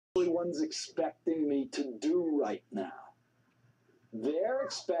everyone's expecting me to do right now. They're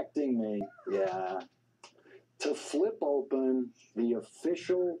expecting me, to flip open the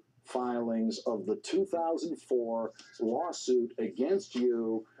official filings of the 2004 lawsuit against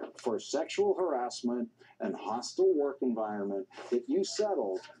you for sexual harassment and hostile work environment that you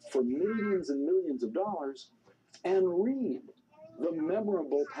settled for millions and millions of dollars, and read the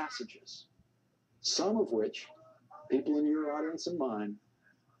memorable passages, some of which people in your audience and mine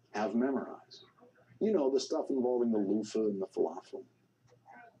have memorized. You know, the stuff involving the loofah and the falafel.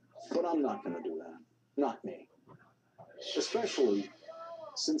 But I'm not going to do that. Not me. Especially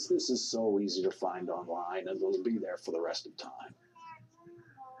since this is so easy to find online and it'll be there for the rest of time.